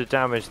shoot to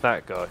damage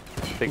that guy?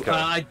 Big guy.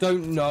 I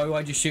don't know.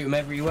 I just shoot them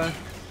everywhere.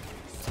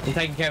 I'm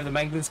taking care of the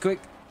Manglers quick.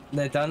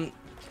 They're done.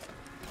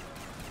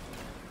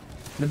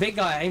 The big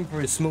guy I aim for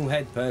his small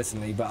head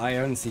personally, but I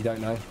honestly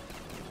don't know.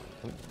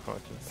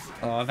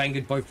 Oh, I've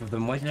angered both of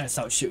them. Why did I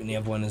start shooting the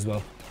other one as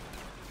well?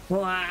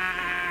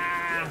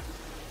 Wah!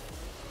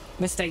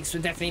 Mistakes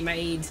were definitely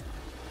made.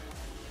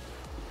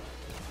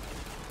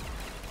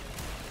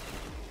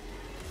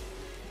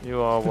 You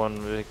are one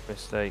big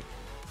mistake.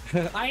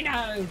 I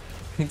know.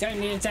 You don't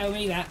need to tell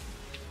me that.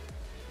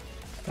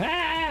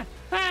 Ah!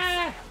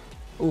 Ah!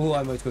 Oh, I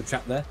almost got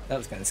trapped there. That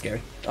was kind of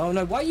scary. Oh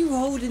no, why are you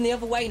holding the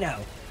other way now?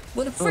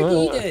 What the frick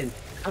are you doing?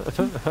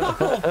 Fuck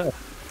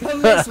off!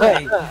 Come this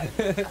way!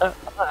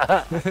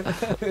 Ah!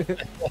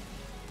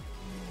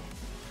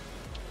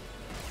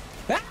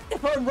 They're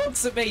throwing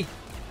rocks at me!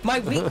 My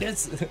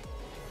weakness!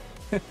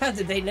 How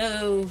did they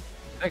know?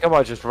 I think I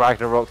might just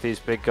Ragnarok these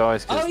big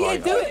guys. Oh yeah,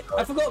 like, do it!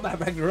 I forgot about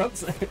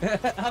Ragnaroks.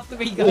 After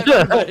me going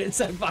about it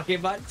so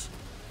fucking much.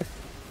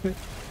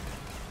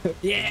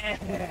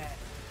 Yeah!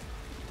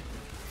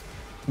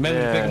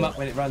 Remember to pick them up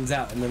when it runs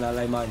out and then I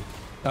lay mine.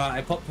 Alright,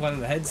 I popped one of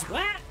the heads.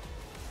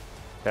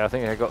 Yeah, I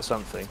think I got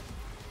something.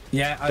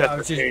 Yeah,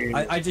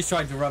 I just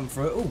tried to run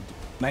through it. Oh,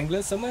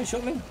 Mangler somewhere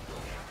shot me?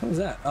 What was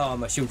that? Oh,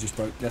 my shield just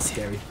broke. That's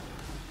scary.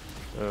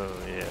 Oh,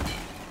 yeah.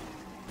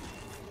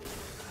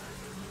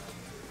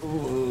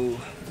 Ooh.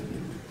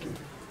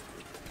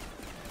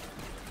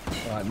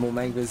 Alright, more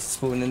Manglers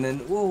spawning and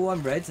then... Oh,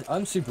 I'm red.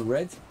 I'm super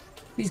red.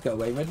 Please go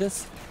away,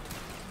 redness.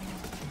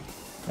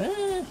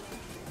 Ah.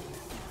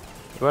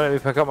 Why don't we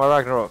pick up my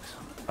Ragnaroks?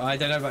 I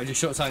don't know, but I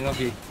just shot something off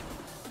you.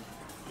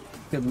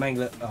 Good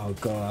Mangler. Oh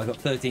god, I got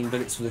 13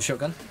 bullets for the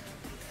shotgun.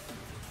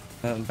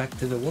 Back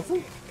to the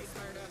waffle.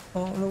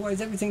 Oh, why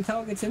is everything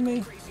targeting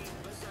me?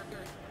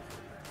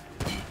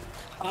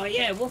 Oh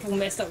yeah, waffle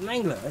messed up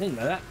mangler. I didn't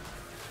know that.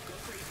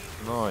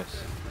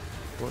 Nice.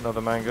 Oh,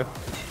 another manga.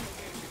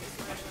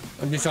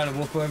 I'm just trying to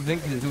waffle everything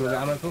because it's all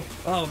about ammo full.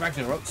 Oh,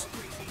 Ragnarok's.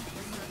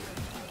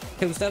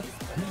 Kill stuff.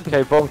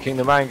 Okay, bonking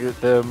the manga.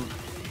 The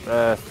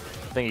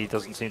thingy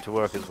doesn't seem to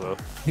work as well.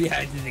 Yeah,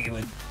 I didn't think it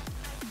would.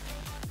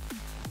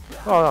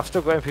 Oh, I've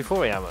still got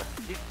MP40 ammo.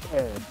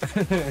 Yeah.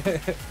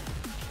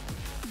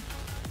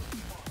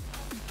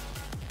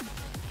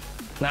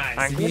 Nice.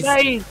 And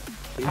grenades!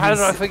 How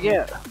did I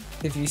forget?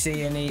 If you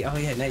see any... Oh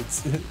yeah,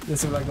 nades.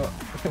 That's all I got.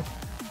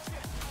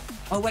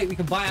 Oh wait, we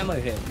can buy ammo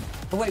here.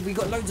 Oh wait, we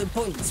got loads of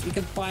points. We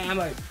can buy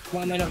ammo.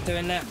 Why am I not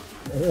doing that?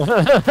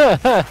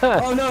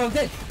 Oh no, I'm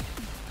dead.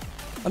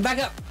 I'm back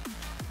up.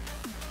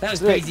 That was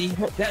crazy.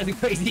 That was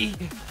crazy.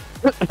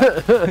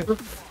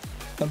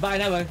 I'm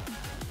buying ammo.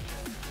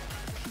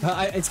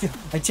 I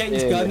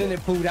changed gun and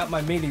it pulled out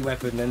my melee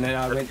weapon and then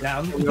I went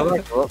down.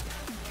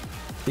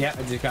 Yeah,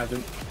 I just grabbed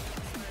him.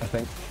 I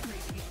think.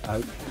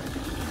 Oh.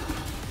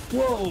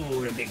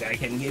 Whoa, the big guy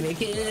can give me a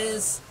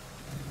kiss.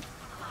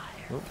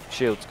 Oh,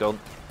 shield's gone.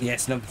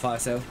 Yes, number fire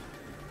cell.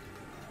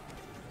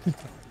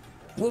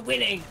 We're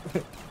winning.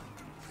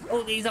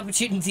 All these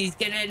opportunities,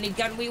 get any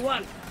gun we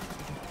want.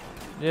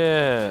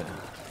 Yeah.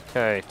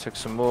 Okay, took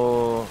some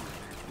more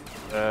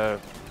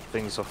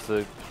things off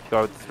the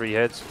guy with the 3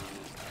 heads.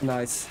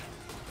 Nice.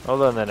 I'll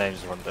learn their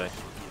names one day.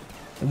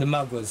 And the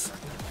mug was...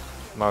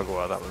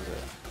 Margwa, that was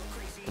it.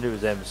 I knew it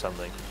was M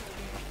something.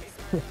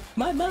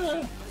 My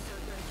mother.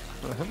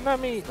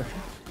 Mummy.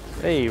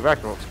 Hey,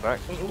 Ragnarok's back.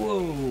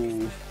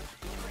 Whoa.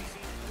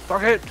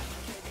 Fuck it.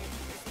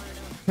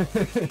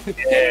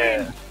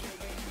 Yeah.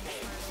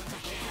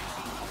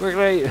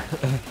 Quickly.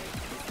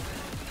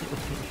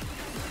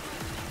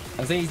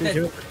 I think he's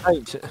dead. I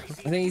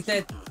think he's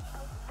dead.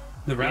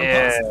 The round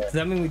pass. Does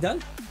that mean we're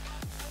done?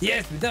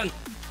 Yes, we're done.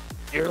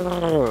 Yeah.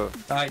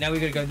 Alright, now we're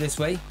going to go this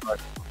way.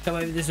 Come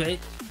over this way.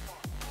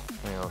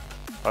 Hang on.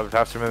 I would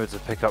have to remember to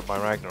pick up my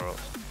Ragnaroks.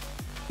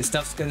 The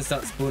stuff's going to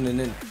start spawning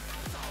in.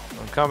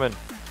 I'm coming.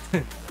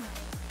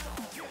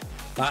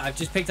 I've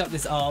just picked up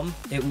this arm.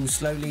 It will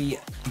slowly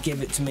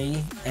give it to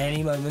me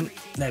any moment.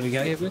 There we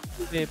go. Give it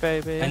to me,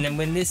 baby. And then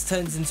when this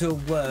turns into a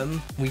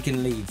worm, we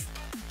can leave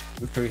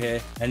through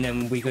here. And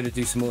then we got to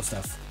do some more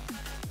stuff,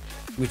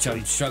 which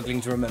I'm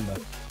struggling to remember.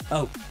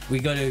 Oh, we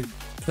got to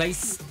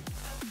place...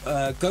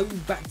 go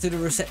back to the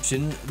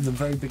reception, the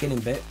very beginning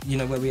bit, you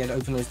know, where we had to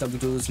open those double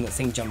doors and that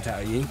thing jumped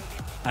out at you,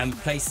 and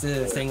place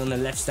the thing on the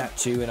left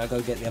statue and I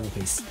go get the other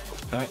piece.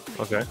 Alright?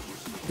 Okay.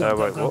 Go,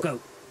 wait, go, what? go.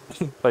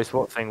 Place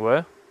what thing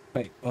where?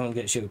 Wait, I want to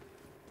get a shield.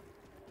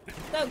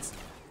 Dogs!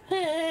 Go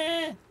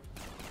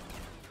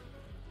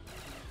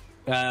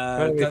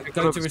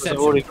to reception. I've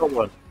already got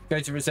one. Go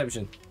to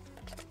reception.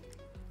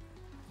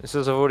 It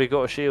says I've already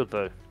got a shield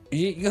though.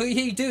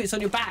 You do, it's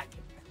on your back.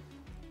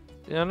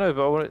 Yeah, I know,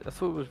 but I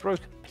thought it was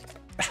broken.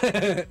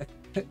 Where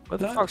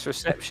the fuck's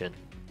reception?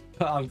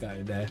 I'm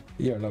going there.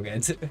 You're a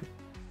loghead.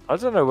 I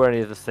don't know where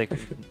any of the things...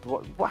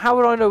 How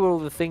would I know what all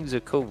the things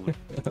are called?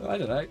 I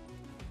don't know.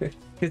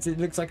 Because it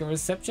looks like a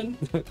reception.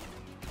 What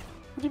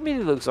do you mean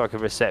it looks like a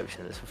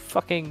reception? It's a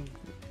fucking...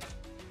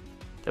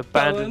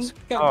 abandoned...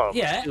 Oh,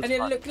 yeah, and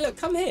then look,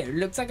 come here. It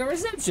looks like a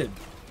reception.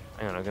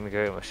 Hang on, I'm going to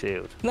go get my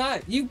shield. No,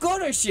 you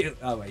got a shield.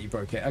 Oh, wait, you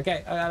broke it.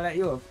 Okay, I'll let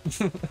you off.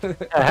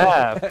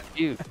 Aha,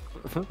 you.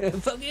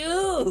 Fuck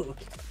you!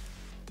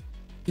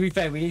 To be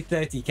fair, we need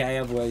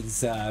 30k,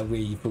 otherwise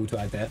we fall to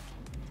our death.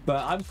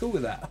 But I'm cool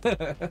with that.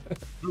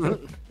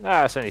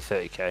 It's only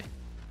 30k.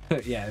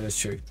 Yeah, that's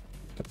true.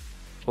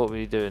 What were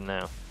you doing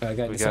now? We're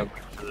going to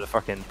the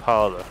fucking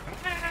parlour.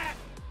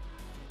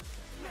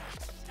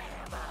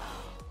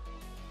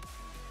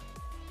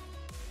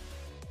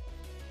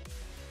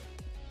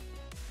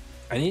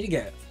 I need to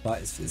get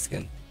fighters for this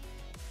skin.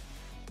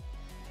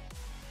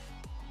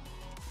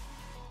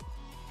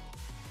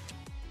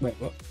 Wait,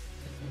 what?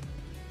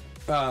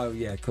 Oh,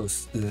 yeah, of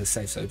course. The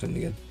safe's open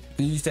again.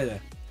 Did you stay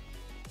there?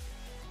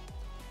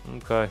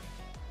 Okay.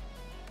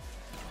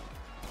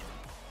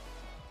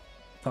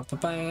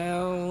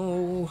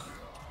 Pow.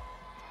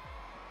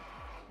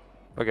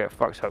 If I get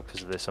fucked up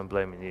because of this, I'm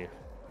blaming you.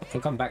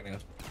 I'll come back now.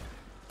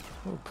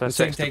 Plus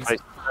The thing extra takes- place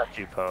the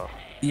statue part.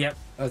 Yep,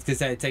 I was going to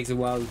say it takes a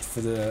while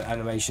for the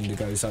animation to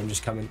go, so I'm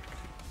just coming.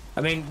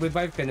 I mean, we're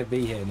both going to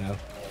be here now.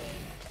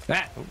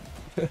 Ah.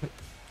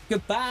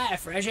 Goodbye,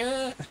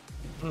 Fresher!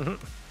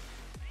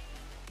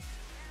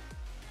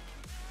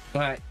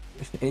 Alright,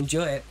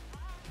 enjoy it.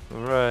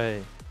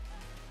 Right.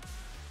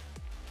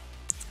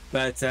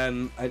 But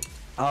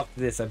after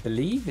this, I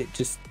believe the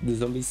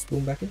zombies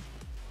spawn back in.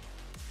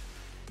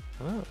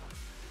 Oh.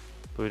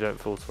 But we don't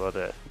fall to our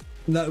death.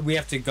 No, we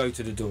have to go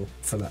to the door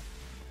for that.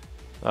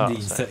 Oh, The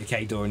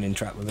 30k door and then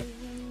trap with it.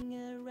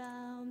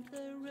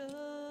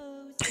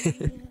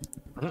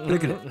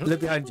 Look at it.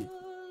 Look behind you.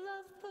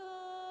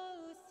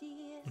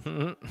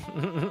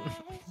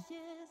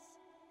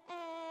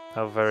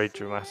 How very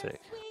dramatic.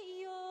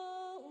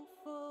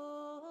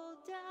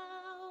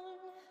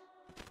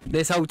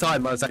 This whole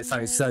time I was like,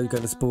 something's so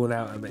gonna spawn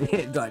out of me.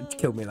 It like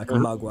killed me like a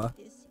mugwort.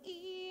 Do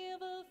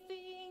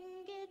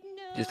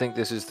you think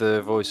this is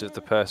the voice of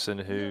the person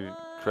who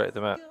created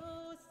the map?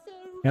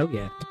 Hell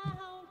yeah.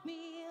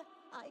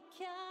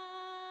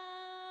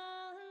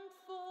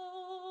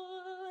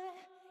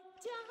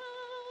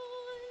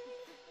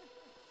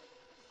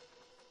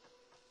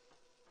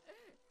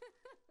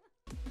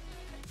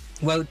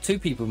 Well, 2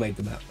 people made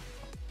the map.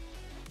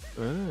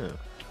 Oh,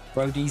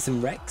 Brodies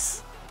and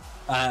Rex.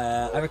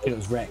 I reckon it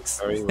was Rex.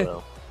 very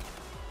well.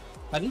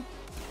 Pardon?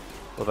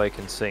 Well, they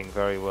can sing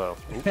very well.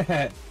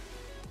 But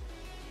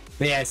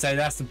yeah, so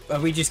that's the,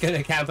 are we just going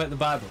to camp at the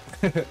Bible?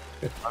 I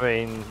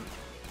mean,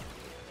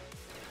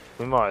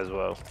 we might as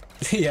well.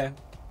 Yeah.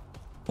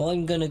 Well,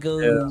 I'm going to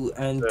go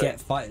and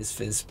get Fighter's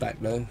Fizz back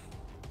though.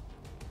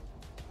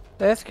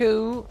 That's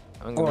cool.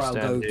 I'm Or gonna I'll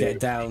stand go here. get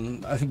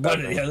down.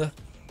 One or the other.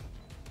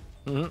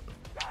 Mm-hmm.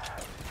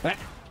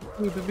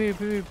 I'm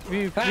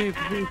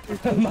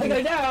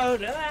going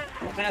down!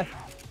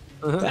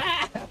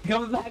 I'm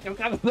coming back, I'm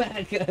coming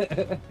back!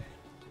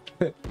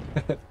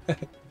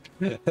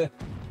 That's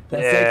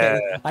okay.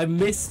 I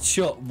missed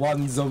shot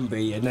 1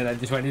 zombie and then I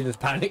just went into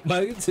panic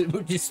mode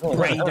and just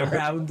sprayed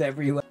around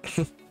everywhere.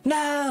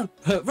 No!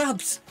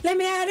 Rubs, let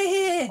me out of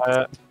here!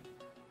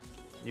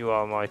 You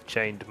are my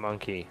chained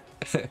monkey.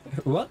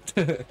 What?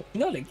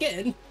 Not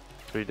again.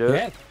 Should we do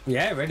it?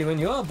 Yeah, ready when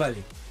you are,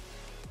 buddy.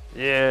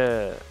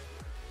 Yeah.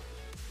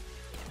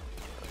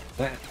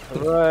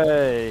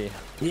 Hooray!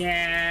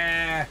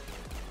 Yeah!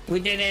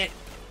 We did it!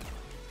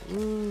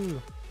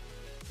 Woo.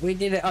 We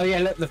did it! Oh yeah,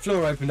 look, the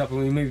floor opened up and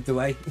we moved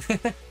away.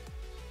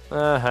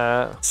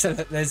 So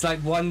there's like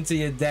 1 to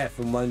your death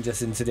and 1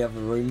 just into the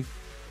other room.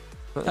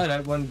 Oh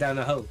no, 1 down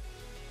the hole.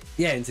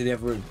 Yeah, into the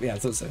other room. Yeah, I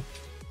thought so.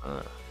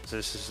 So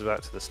this is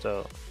back to the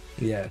start.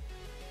 Yeah.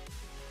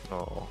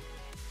 Oh.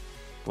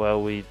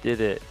 Well, we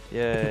did it.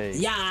 Yay.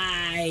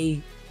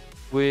 Yay!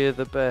 We're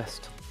the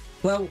best.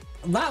 Well,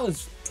 that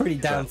was pretty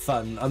damn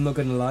fun, I'm not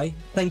gonna lie.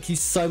 Thank you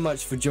so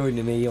much for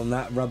joining me on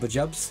that, Rubber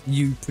Jubs.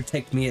 You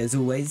protect me as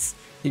always,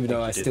 even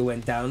though I still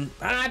went down.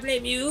 And I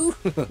blame you!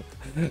 But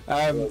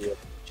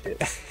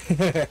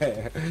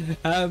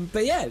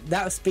yeah,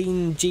 that's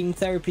been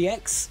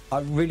GeneTherapyX. I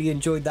really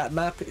enjoyed that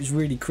map. It was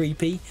really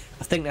creepy.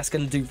 I think that's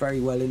going to do very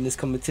well in this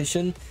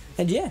competition.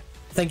 And yeah,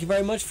 thank you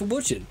very much for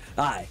watching.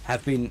 I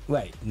have been...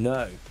 Wait,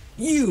 no.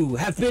 You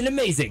have been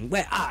amazing,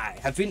 where I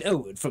have been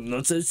Elwood from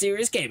Not So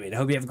Serious Gaming.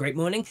 Hope you have a great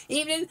morning,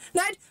 evening,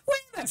 night,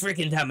 whatever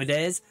freaking time of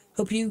day is.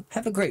 Hope you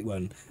have a great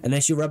one. And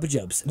that's your Rubber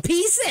Jubs.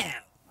 Peace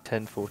out!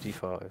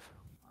 10:45.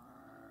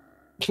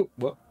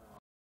 What?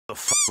 The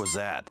fuck was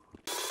that?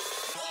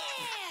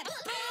 Yeah!